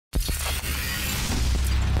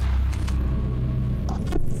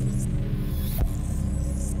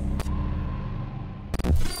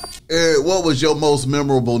Eric, what was your most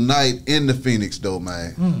memorable night in the Phoenix, though,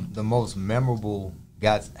 man? The most memorable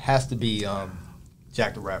has to be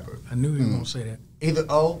Jack the Rapper. I knew you were going to say that.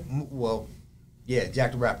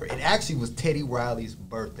 Jack the Rapper. It actually was Teddy Riley's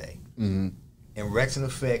birthday. And Rex and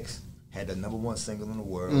Effects had the #1 single in the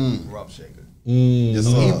world, Rump Shaker. So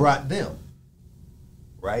he brought them,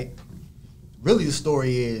 right? Really, the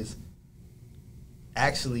story is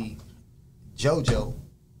actually JoJo,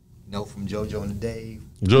 from JoJo and the Dave.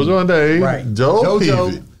 JoJo and Dave. Right.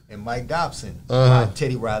 JoJo and Mike Dobson brought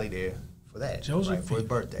Teddy Riley there for that, right, for his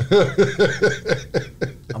birthday.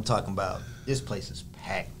 I'm talking about, this place is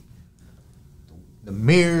packed. The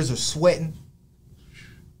mirrors are sweating.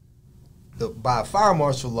 By fire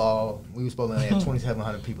marshal law, we were supposed to have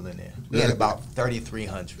 2,700 people in there. We had about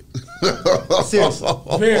 3,300. Seriously.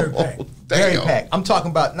 Very packed. Very packed. I'm talking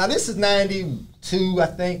about, now this is 92, I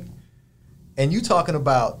think. And you talking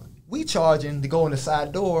about, we charging to go in the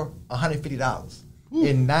side door $150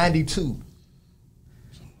 in 92.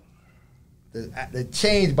 The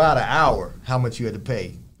change by the hour, how much you had to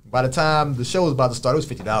pay. By the time the show was about to start, it was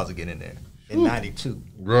 $50 to get in there in 92.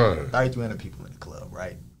 Right. 3,300 people in the club,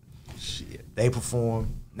 right? Shit. They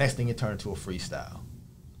perform. Next thing, it turned into a freestyle.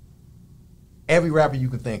 Every rapper you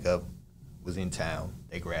can think of was in town.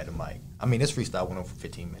 They grabbed the mic. I mean, this freestyle went on for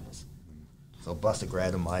 15 minutes. So Busta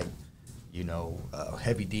grabbed the mic.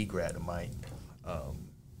 Heavy D grabbed the mic.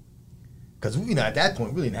 Because at that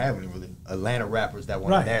point, we didn't have any really Atlanta rappers that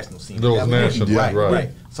were on the national scene. Those national, right.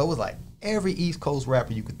 So it was like every East Coast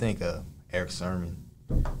rapper you could think of, Eric Sermon,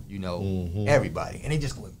 everybody. And they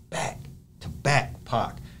just went back to back,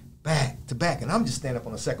 Pac, back to back. And I'm just standing up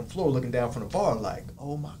on the second floor looking down from the bar like,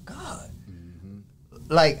 oh my God.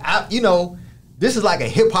 Like, this is like a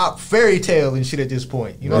hip hop fairy tale and shit at this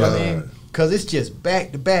point. You know what I mean? Because it's just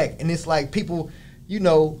back to back. And it's like people,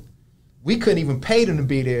 we couldn't even pay them to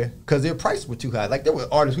be there because their prices were too high. Like, there were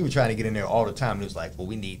artists we were trying to get in there all the time. And it was like, well,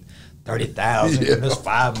 we need 30,000 and there's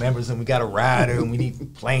 5 members and we got a rider and we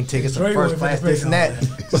need plane tickets and first class, this and that. And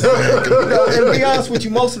to be honest with you,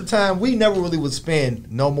 most of the time we never really would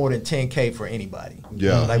spend no more than $10K for anybody.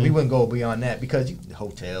 Like, we wouldn't go beyond that because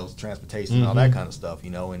hotels, transportation, and all that kind of stuff,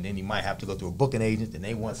 and then you might have to go through a booking agent and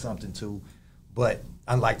they want something too. But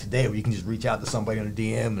unlike today where you can just reach out to somebody on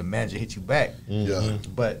the DM and the manager hit you back.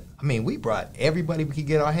 But I mean, we brought everybody we could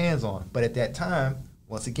get our hands on. But at that time,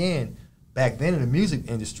 once again, back then in the music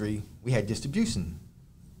industry, we had distribution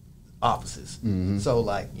offices. So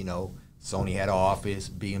like, Sony had an office,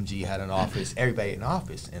 BMG had an office, everybody had an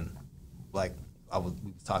office. And like we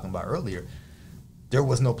was talking about earlier, there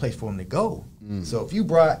was no place for him to go. So if you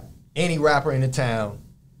brought any rapper into town,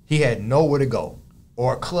 he had nowhere to go.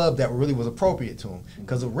 Or a club that really was appropriate to him.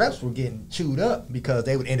 Because the reps were getting chewed up because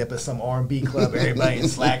they would end up at some R&B club, everybody in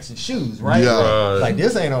slacks and shoes, right? Like,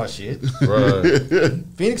 this ain't our shit.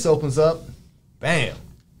 Phoenix opens up, bam.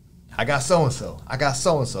 I got so-and-so. I got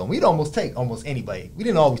so-and-so. We'd almost take almost anybody. We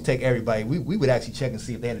didn't always take everybody. We would actually check and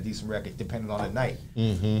see if they had a decent record, depending on the night.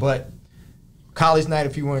 But college night,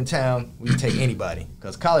 if you were in town, we'd take anybody.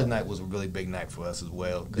 Because college night was a really big night for us as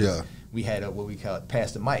well. We had what we call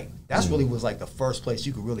Pass the Mic. That's really was like the first place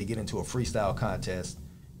you could really get into a freestyle contest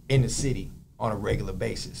in the city on a regular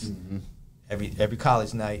basis. Every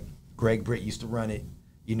college night, Greg Britt used to run it,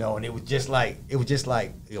 and it was just like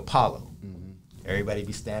the Apollo. Everybody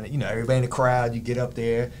be standing, everybody in the crowd. You get up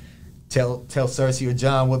there, tell Cersei or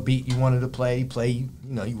John what beat you wanted to play. You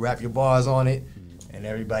rap your bars on it, and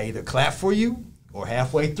everybody either clap for you. Or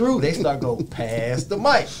halfway through, they start go pass the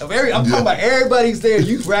mic. I'm talking about everybody's there.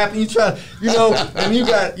 You rapping, you trying, and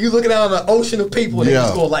you looking out on an ocean of people, and they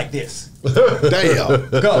just go like this. Damn.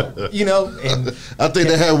 Go. And I think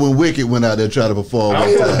they had when Wicked went out there trying to perform. I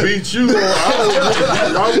would have beat you.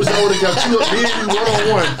 I was the one that got you up here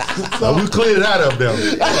 1-on-1. So we cleared it out up there.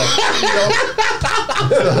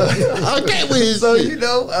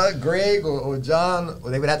 Greg or John,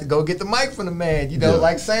 they would have to go get the mic from the man.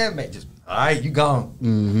 Like Sandman, just. All right, you gone.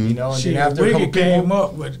 And then after Wicked came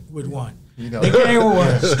up with one. They came with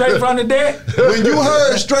one straight from the deck. When you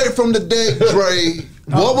heard straight from the deck, Dre,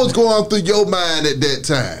 what was going through your mind at that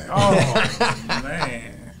time? Oh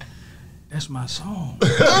man, that's my song.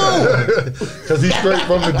 Because he's straight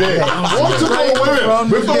from the deck.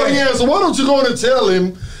 Before he answers, why don't you go and tell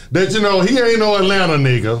him that he ain't no Atlanta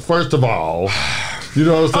nigga? First of all. You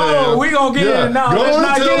know what I'm saying? Oh, we gonna get in now. Let's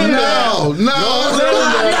not get in now. He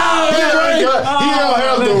don't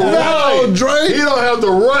have the right on, Dre. He don't have the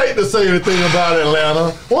right to say anything about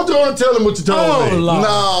Atlanta. Why don't you want to tell him what you told me? Lord.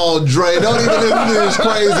 No, Dre, don't even listen to this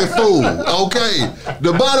crazy fool. Okay,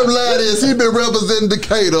 the bottom line is he been representing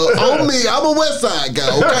Decatur. On me, I'm a West Side guy.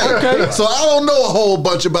 Okay, so I don't know a whole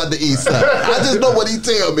bunch about the East Side. I just know what he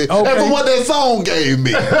tell me and from what that song gave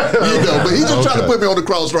me. You know, but he just trying to put me on the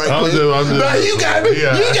cross right quick. Now you got me.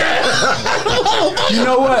 Yeah. You got me. You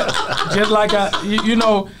know what? Just like you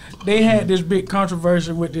know, they had this big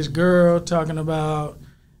controversy with this girl talking about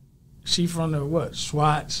she from the what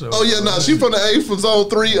SWATs. Oh yeah, no, she from the A from Zone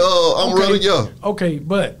 3. I'm running young. Okay,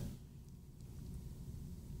 but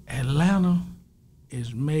Atlanta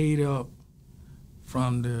is made up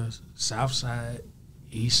from the South Side,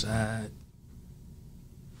 East Side,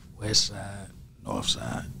 West Side, North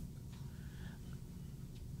Side.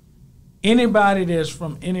 Anybody that's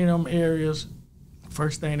from any of them areas,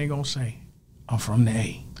 first thing they gonna say, I'm from the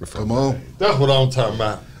A. Come on. That's what I'm talking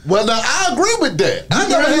about. Well, now, I agree with that. I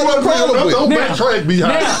never had no problem with it. Don't backtrack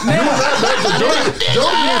behind.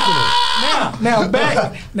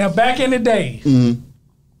 Now, back in the day,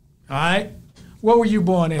 all right, what were you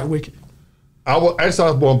born at, Wicked? I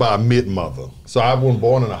was born by a mid-mother, so I wasn't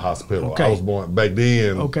born in a hospital. Okay. I was born back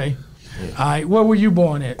then. Okay. All right, where were you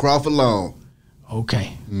born at? Crawford Long.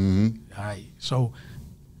 Okay. All right, so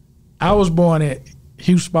I was born at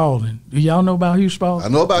Hugh Spalding. Do y'all know about Hugh Spalding? I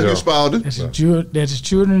know about Hugh Spalding. That's his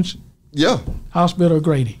children's hospital,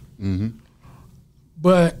 Grady.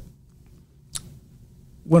 But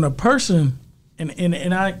when a person,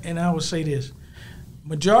 and I would say this,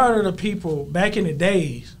 majority of the people back in the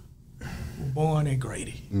days were born at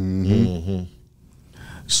Grady.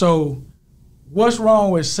 So what's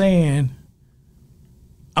wrong with saying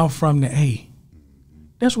I'm from the A?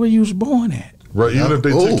 That's where you was born at. Right, even if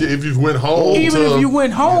they took you, if you went home, if you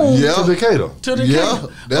went home to Decatur, that's a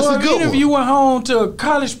good one. Even if you went home to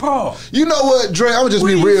College Park. You know what, Dre? I'm gonna just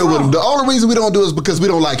be real with him. The only reason we don't do it is because we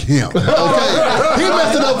don't like him. Okay, he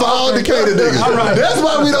messing up for all Decatur niggas. All right. That's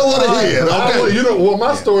why we don't want to hear it. Okay, you know, well,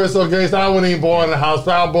 my story is so gangsta. I wasn't even born in the house.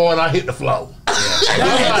 I was born. I hit the floor.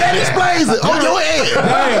 That explains it. On your head.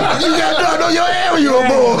 Damn. You got dirt on your head when you were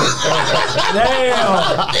born.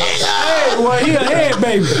 Damn. Hey, well, he a head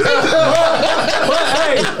baby.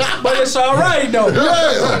 But it's all right though.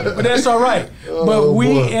 Yeah. But that's all right. But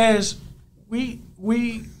we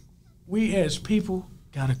as people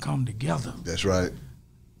gotta come together. That's right.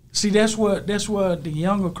 See, that's what the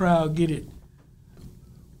younger crowd get it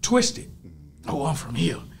twisted. Oh, I'm from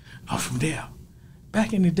here. I'm from there.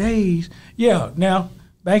 Back in the days,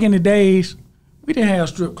 back in the days, we didn't have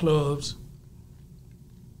strip clubs.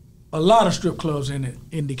 A lot of strip clubs in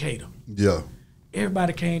Decatur. Yeah.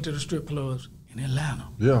 Everybody came to the strip clubs in Atlanta.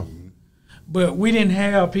 Yeah. But we didn't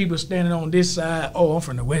have people standing on this side, oh, I'm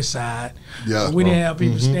from the west side. Yeah. Or we didn't have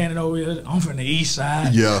people standing over here, I'm from the east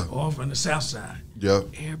side. Yeah. Or I'm from the south side. Yeah.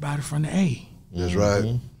 Everybody from the A. That's right.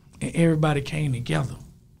 And everybody came together.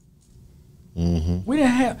 We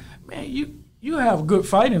didn't have, man, you have a good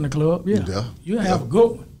fight in the club, yeah. You have a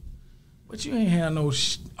good one. But you ain't have no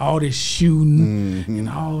all this shooting and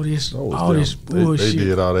all this bullshit. They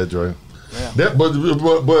did all that, Dre. Yeah. But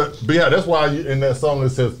yeah, that's why in that song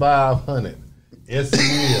it says 500 SEL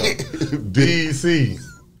DC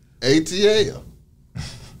ATL.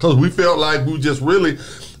 Because we felt like we just really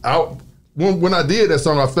out. When I did that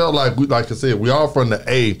song, I felt like like I said, we all from the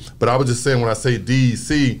A, but I was just saying when I say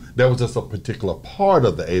DC, that was just a particular part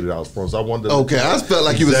of the A that I was from. So I wanted to I just felt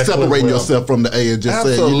like you were separating yourself from the A and just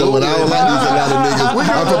saying, you know what, I don't like these a lot of niggas.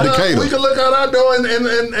 I'm from Decatur. We can look out our door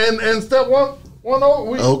and step one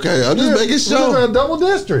over. Okay, I'm just making sure. We're in a double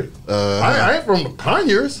district. I ain't from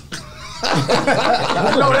Conyers.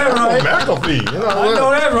 I know that right. McAfee. I know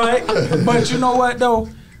that right. But you know what though?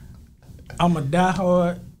 I'm a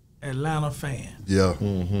diehard Atlanta fan. Yeah.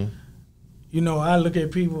 You know, I look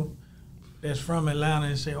at people that's from Atlanta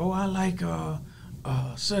and say, "Oh, I like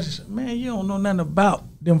such and such." Man, you don't know nothing about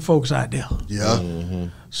them folks out there. Yeah.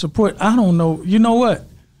 Support. I don't know. You know what?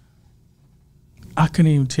 I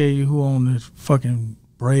couldn't even tell you who on the fucking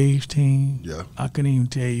Braves team. Yeah. I couldn't even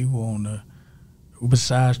tell you who on the,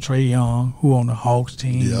 besides Trae Young, who on the Hawks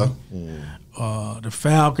team. Yeah. The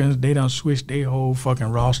Falcons, they done switched their whole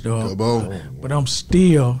fucking roster up. Come on. But I'm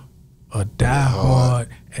still a diehard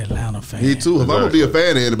Atlanta fan. Me too. If I'm gonna be a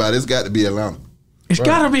fan of anybody, it's got to be Atlanta. It's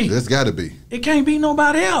gotta be. It's got to be. It can't be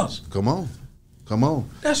nobody else. Come on. Come on.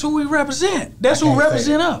 That's who we represent. That's who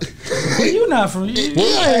represent us. Well, you not from you.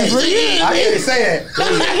 I can't say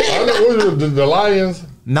that. The Lions.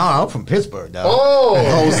 No, I'm from Pittsburgh, dog. Oh,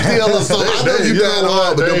 Steelers. So I know you down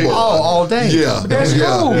hard with them boys. All day. Yeah. But that's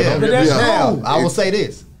cool. Yeah. But that's Now, cool. I will say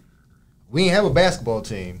this. We didn't have a basketball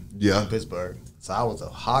team Yeah. in Pittsburgh. So I was a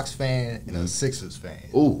Hawks fan and a Sixers fan.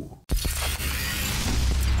 Ooh.